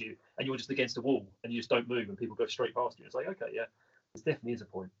past you and you're just against the wall and you just don't move and people go straight past you, it's like, okay, yeah, there definitely is a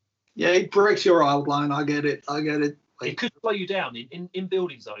point. Yeah, it breaks your outline. I get it. Like, it could slow you down in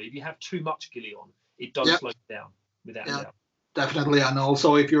buildings though. If you have too much ghillie on, it does slow you down without a doubt. Definitely. And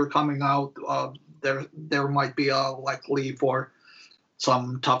also if you're coming out, there might be a like leaf or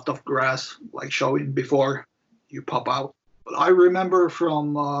some tuft of grass like showing before you pop out. But I remember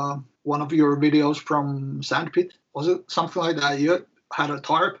from one of your videos from Sandpit, was it something like that? You had a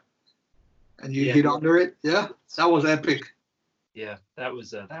tarp and you hid under it. Yeah, that was epic. Yeah, that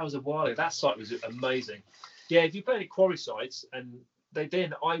was a while ago. That site was amazing. Yeah, if you play at quarry sites, and I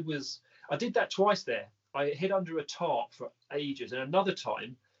did that twice there. I hid under a tarp for ages, and another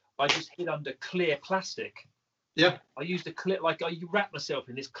time I just hid under clear plastic. Yeah. I used I wrapped myself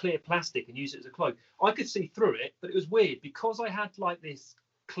in this clear plastic and used it as a cloak. I could see through it, but it was weird because I had like this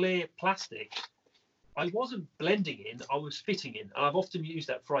clear plastic. I wasn't blending in, I was fitting in. And I've often used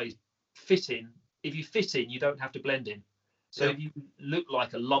that phrase, fit in. If you fit in, you don't have to blend in. So if you look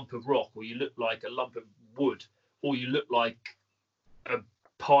like a lump of rock, or you look like a lump of wood, or you look like a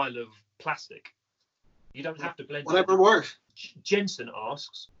pile of plastic, you don't have to blend in. Whatever works. Jensen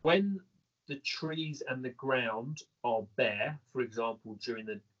asks, when the trees and the ground are bare, for example,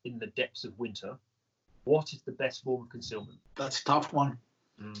 in the depths of winter, what is the best form of concealment? That's a tough one.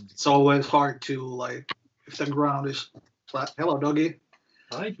 It's always hard to, like, if the ground is flat. Hello, doggy.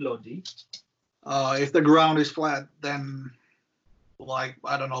 Hi, Blondie. If the ground is flat, then, like,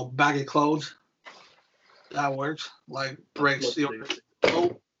 I don't know, baggy clothes. That works. Like, breaks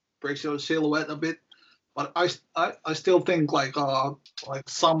your silhouette a bit. But I still think like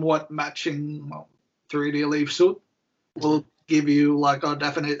somewhat matching 3D leaf suit will give you like a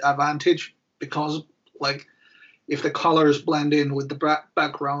definite advantage, because like if the colors blend in with the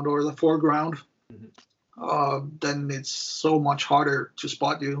background or the foreground, then it's so much harder to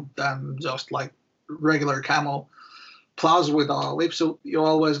spot you than just like regular camo. Plus with a leaf suit, you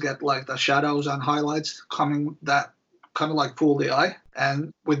always get like the shadows and highlights coming that kind of like fool the eye.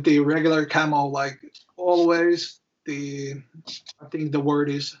 And with the regular camo, like always, I think the word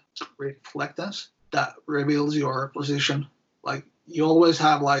is reflectance, that reveals your position. Like you always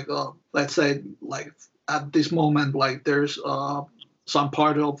have like let's say like at this moment, like there's some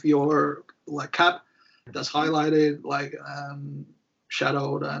part of your like cap that's highlighted, like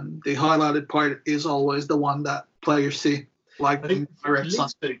shadowed, and the highlighted part is always the one that players see. Like I think direct sun.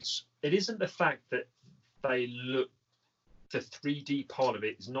 leaf suits, it isn't the fact that they look, the 3D part of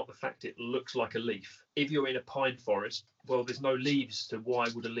it is not the fact it looks like a leaf. If you're in a pine forest, well, there's no leaves, so why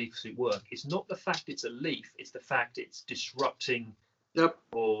would a leaf suit work? It's not the fact it's a leaf, it's the fact it's disrupting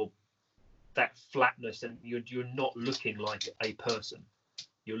or that flatness, and you're not looking like a person.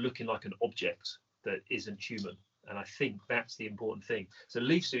 You're looking like an object that isn't human. And I think that's the important thing. So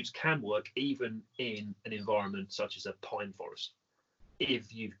leaf suits can work even in an environment such as a pine forest,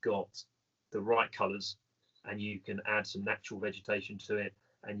 if you've got the right colours and you can add some natural vegetation to it,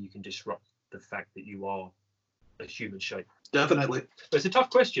 and you can disrupt the fact that you are a human shape. Definitely. But it's a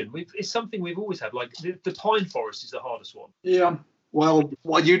tough question. It's something we've always had. Like the pine forest is the hardest one. Yeah. Well,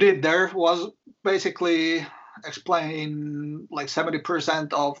 what you did there was basically explain like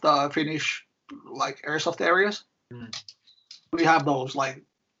 70% of the Finnish like airsoft areas. We have those like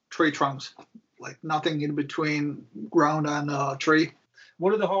tree trunks, like nothing in between ground and tree.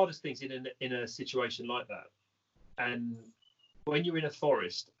 One of the hardest things in a situation like that, and when you're in a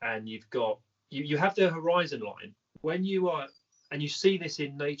forest and you've got you have the horizon line, when you are, and you see this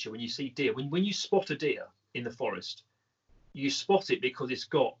in nature, when you see deer, when you spot a deer in the forest, you spot it because it's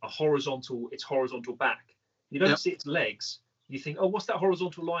got its horizontal back. You don't see its legs. You think, oh, what's that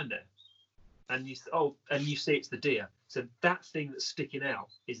horizontal line there? And you see it's the deer. So that thing that's sticking out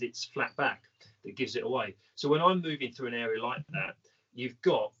is its flat back that gives it away. So when I'm moving through an area like that, you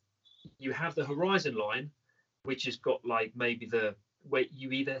have the horizon line, which has got like maybe where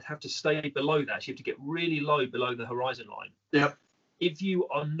you either have to stay below that, so you have to get really low below the horizon line. Yep. If you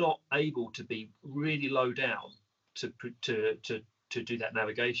are not able to be really low down to do that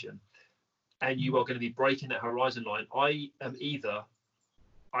navigation, and you are going to be breaking that horizon line, I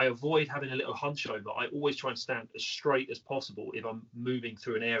avoid having a little hunch over. I always try and stand as straight as possible if I'm moving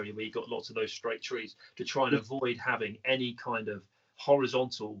through an area where you've got lots of those straight trees, to try and avoid having any kind of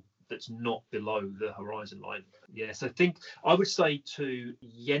horizontal that's not below the horizon line. Yes, I would say to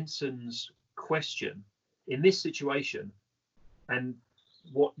Jensen's question, in this situation, and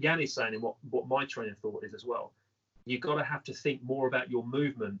what Jan is saying and what my train of thought is as well, you've got to have to think more about your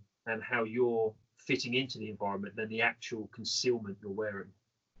movement and how you're fitting into the environment than the actual concealment you're wearing.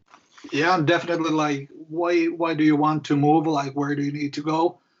 Yeah, definitely. Like, why do you want to move? Like, where do you need to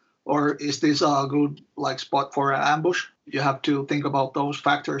go? Or is this a good like spot for an ambush? You have to think about those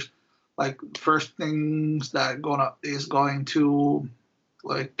factors. Like, first things that is going to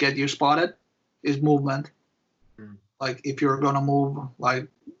like get you spotted is movement. Like, if you're gonna move, like,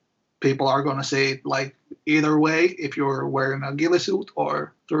 people are gonna see it like either way. If you're wearing a ghillie suit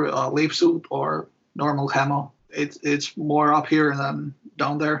or through a leaf suit or normal camo, it's more up here than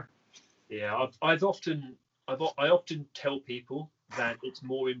down there. Yeah, I often tell people that it's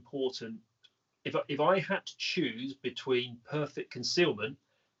more important. If I had to choose between perfect concealment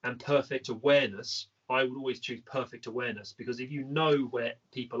and perfect awareness, I would always choose perfect awareness, because if you know where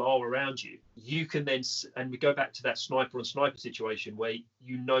people are around you, you can then, and we go back to that sniper on sniper situation where if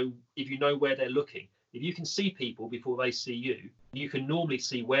you know where they're looking, if you can see people before they see you, you can normally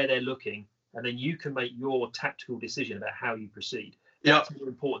see where they're looking, and then you can make your tactical decision about how you proceed. That's more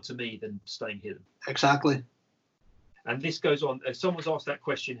important to me than staying hidden. Exactly. And this goes on. Someone's asked that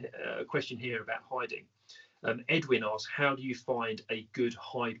question here about hiding. Edwin asked, how do you find a good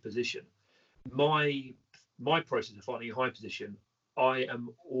hide position? My process of finding a hide position, I am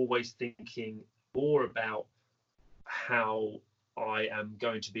always thinking more about how I am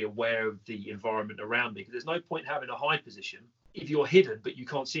going to be aware of the environment around me, because there's no point having a hide position if you're hidden but you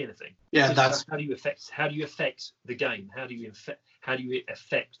can't see anything. Yeah, that's how do you affect the game? How do you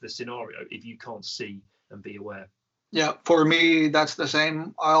affect the scenario if you can't see and be aware? Yeah, for me that's the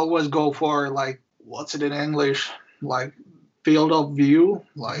same. I always go for, like, what's it in English, like field of view,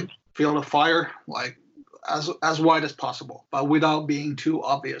 like field of fire, like as wide as possible, but without being too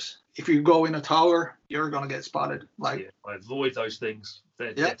obvious. If you go in a tower, you're gonna get spotted. Like, I avoid those things.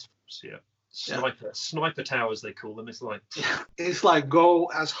 They're death traps. Sniper towers, they call them. It's like go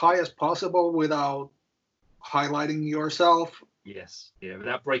as high as possible without highlighting yourself. Yes,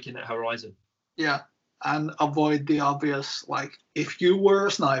 without breaking that horizon. Yeah, and avoid the obvious. Like, if you were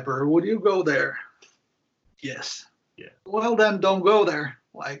a sniper, would you go there? Yes. Yeah. Well, then don't go there.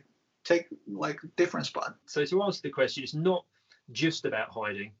 Like, take like a different spot. So to answer the question, it's not just about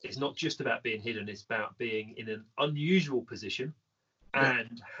hiding. It's not just about being hidden. It's about being in an unusual position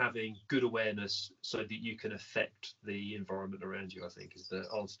and having good awareness so that you can affect the environment around you, I think, is the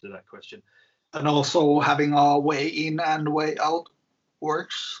answer to that question. And also having a way in and way out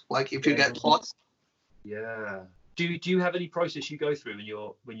works. Like, if you get caught. Yeah. Do you have any process you go through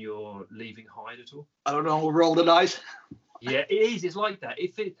when you're leaving hide at all? I don't know. Roll the dice. Yeah, it is. It's like that.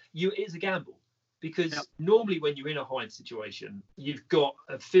 It's a gamble, because Yep. normally when you're in a hide situation, you've got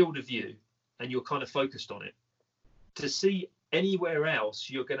a field of view and you're kind of focused on it. To see anywhere else,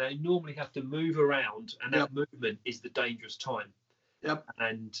 you're going to normally have to move around, and that movement is the dangerous time. Yep.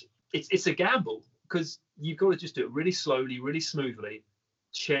 And it's a gamble, because you've got to just do it really slowly, really smoothly.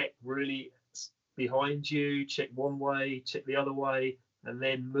 Check really behind you, check one way, check the other way, and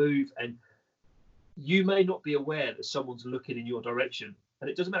then move. And you may not be aware that someone's looking in your direction, and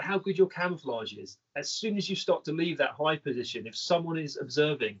it doesn't matter how good your camouflage is. As soon as you start to leave that high position, if someone is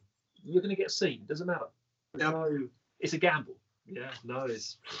observing, you're going to get seen. It doesn't matter. Yep. No, it's a gamble. Yeah, no,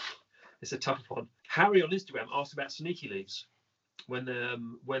 it's a tough one. Harry on Instagram asked about sneaky leaves when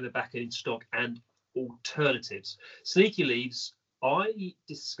they're back in stock and alternatives. Sneaky leaves, I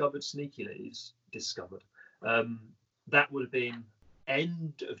discovered sneaky leaves. That would have been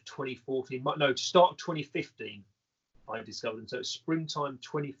end of 2014. No, start of 2015. I discovered them. So it's springtime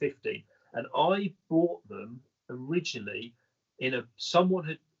 2015, and I bought them originally someone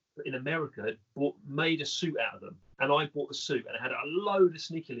had in America had made a suit out of them, and I bought the suit, and it had a load of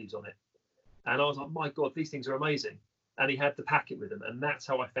sneaky leaves on it, and I was like, my God, these things are amazing. And he had the packet with them, and that's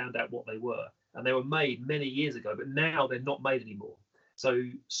how I found out what they were. And they were made many years ago, but now they're not made anymore. So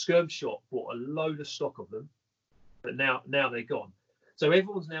Skirmshot bought a load of stock of them, but now they're gone. So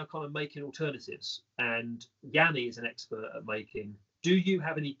everyone's now kind of making alternatives, and Yanni is an expert at making. Do you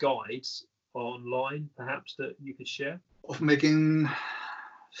have any guides online, perhaps, that you could share? Of making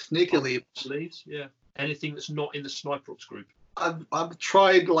sneaky leaves. Leaves, yeah. Anything that's not in the Sniprox group. I've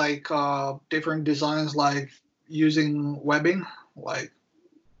tried like different designs, like using webbing, like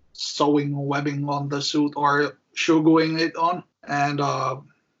sewing webbing on the suit or shoguing it on, and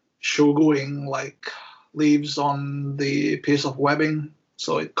shoguing like leaves on the piece of webbing,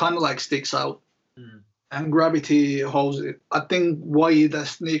 so it kind of like sticks out. And gravity holds it. I think why the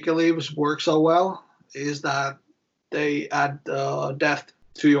sneaky leaves work so well is that they add depth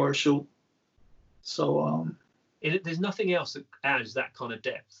to your suit. So there's nothing else that adds that kind of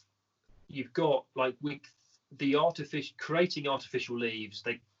depth. You've got like creating artificial leaves,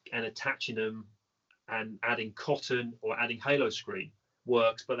 and attaching them and adding cotton or adding halo screen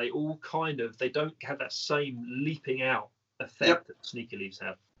works, but they don't have that same leaping out effect that sneaky leaves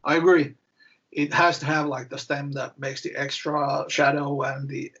have. I agree. It has to have like the stem that makes the extra shadow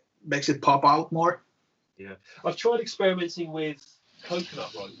and makes it pop out more. Yeah, I've tried experimenting with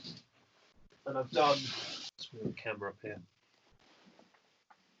coconut rope, and I've done. Let's move the camera up here.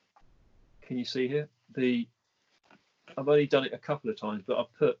 Can you see here? I've only done it a couple of times, but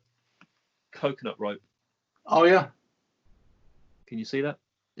I've put coconut rope. Oh yeah. Can you see that?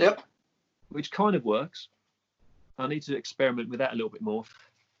 Yep. Which kind of works. I need to experiment with that a little bit more.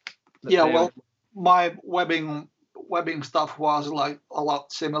 Yeah, well, my webbing stuff was like a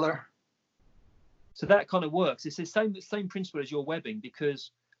lot similar. So that kind of works. It's the same principle as your webbing,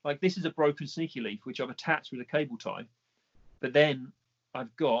 because like this is a broken sneaky leaf which I've attached with a cable tie, but then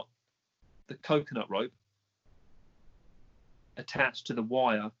I've got the coconut rope attached to the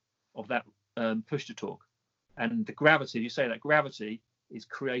wire of that push to torque, and the gravity. You say that gravity is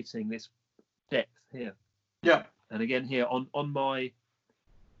creating this depth here. Yeah. And again here on my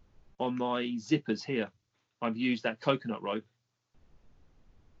zippers here, I've used that coconut rope.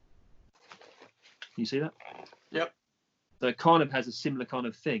 Can you see that? Yep. So it kind of has a similar kind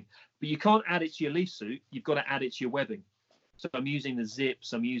of thing, but you can't add it to your leaf suit. You've got to add it to your webbing. So I'm using the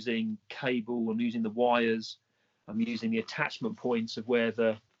zips, I'm using cable, I'm using the wires, I'm using the attachment points of just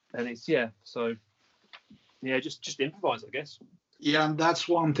improvise, I guess. Yeah, and that's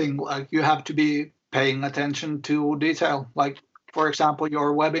one thing. Like you have to be paying attention to detail. Like for example,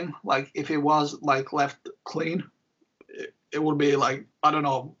 your webbing. Like if it was like left clean, it would be like, I don't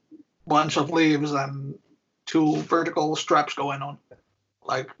know, bunch of leaves and 2 vertical straps going on.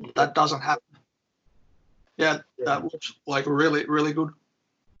 Like that doesn't happen. Yeah, that looks like really, really good.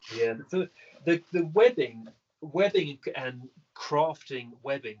 Yeah, the webbing and crafting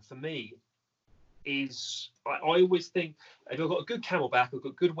webbing for me is, I always think if I've got a good camelback, I've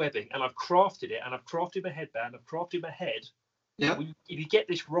got good webbing, and I've crafted it, and I've crafted my headband, I've crafted my head. Yeah. If you get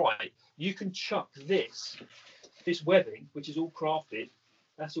this right, you can chuck this webbing, which is all crafted.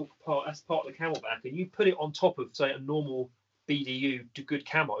 That's part of the camelback, and you put it on top of, say, a normal BDU to good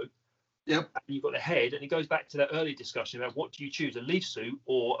camo. Yep. And you've got the head, and it goes back to that earlier discussion about what do you choose, a leaf suit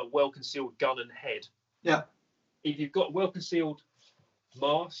or a well-concealed gun and head. Yeah. If you've got a well-concealed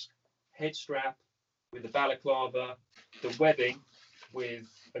mask, head strap with the balaclava, the webbing, with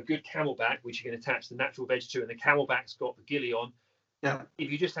a good camelback, which you can attach the natural veg to, and the camelback's got the ghillie on. Yeah.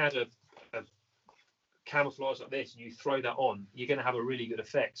 If you just had a camouflage like this and you throw that on, you're going to have a really good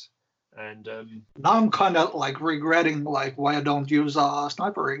effect. And now I'm kind of like regretting like why I don't use a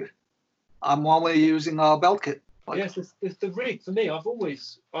sniper rig. I'm only using a belt kit. Like, yes, it's the rig for me. I've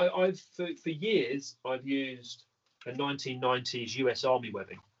for years I've used a 1990s US Army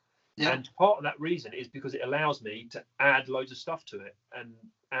webbing. Yeah. And part of that reason is because it allows me to add loads of stuff to it and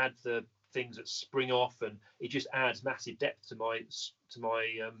add the things that spring off, and it just adds massive depth to my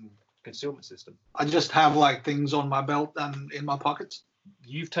concealment system. I just have like things on my belt and in my pockets.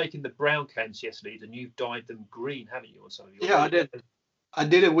 You've taken the brown cans, yes, Leeds, and you've dyed them green, haven't you, on some of your? Yeah, I did. I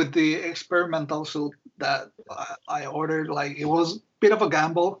did it with the experimental suit that I ordered. Like, it was a bit of a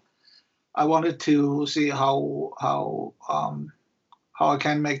gamble. I wanted to see how I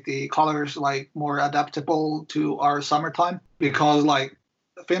can make the colors like more adaptable to our summertime, because like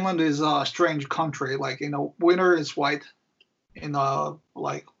Finland is a strange country. Like, winter is white, in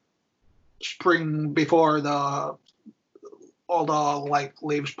like spring before all the like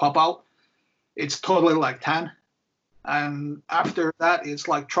leaves pop out, it's totally like tan, and after that it's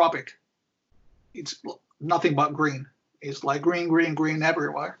like tropic. It's nothing but green. It's like green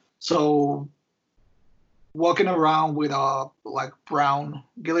everywhere. So walking around with a like brown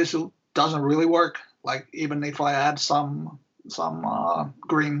ghillie suit doesn't really work. Like, even if I add some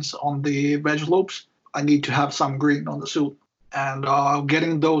greens on the veg loops, I need to have some green on the suit, and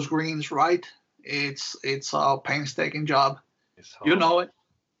getting those greens right, it's a painstaking job. You know it.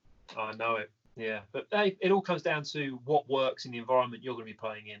 I know it. Yeah, but hey, it all comes down to what works in the environment you're going to be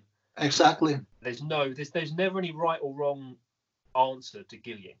playing in. Exactly. There's never any right or wrong answer to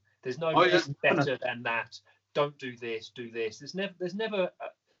ghillieing. There's no better than that. Don't do this, do this. There's never.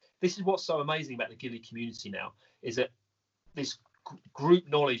 This is what's so amazing about the ghillie community now, is that this group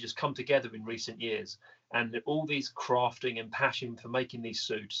knowledge has come together in recent years, and all these crafting and passion for making these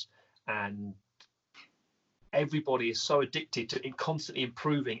suits, and everybody is so addicted to constantly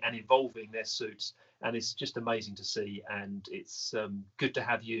improving and evolving their suits, and it's just amazing to see. And it's good to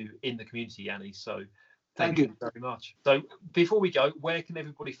have you in the community, Yanni. So thank you very much. So before we go, where can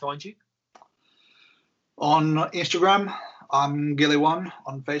everybody find you? On Instagram, I'm ghillie1.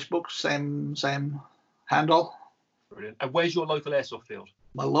 On Facebook, same handle. Brilliant. And where's your local airsoft field?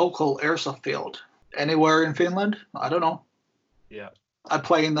 My local airsoft field, anywhere in Finland. I don't know. Yeah. I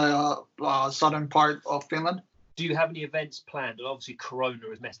play in the southern part of Finland. Do you have any events planned? And obviously, Corona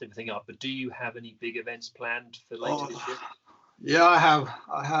has messed everything up, but do you have any big events planned for later this year? Yeah, I have.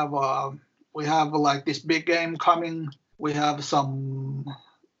 We have like this big game coming. We have some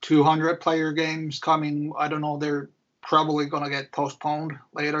 200-player games coming. I don't know. They're probably gonna get postponed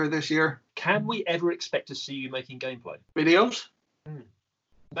later this year. Can we ever expect to see you making gameplay videos?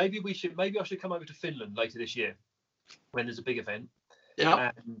 Maybe I should come over to Finland later this year when there's a big event.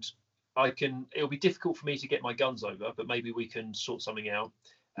 Yeah. And it'll be difficult for me to get my guns over, but maybe we can sort something out.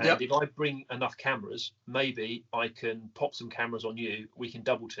 And if I bring enough cameras, maybe I can pop some cameras on you. We can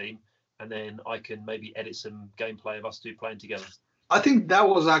double team, and then I can maybe edit some gameplay of us two playing together. I think that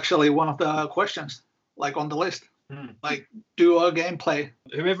was actually one of the questions, like, on the list. Like, do a gameplay.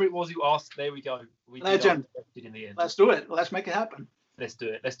 Whoever it was who asked, there we go. We Legend. did in the end. Let's do it. Let's make it happen. Let's do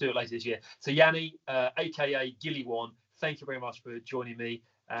it. Let's do it later this year. So Yanni, aka ghillie1, thank you very much for joining me.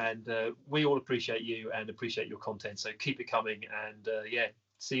 And we all appreciate you and appreciate your content. So keep it coming. And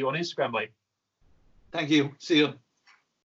see you on Instagram, mate. Thank you. See you.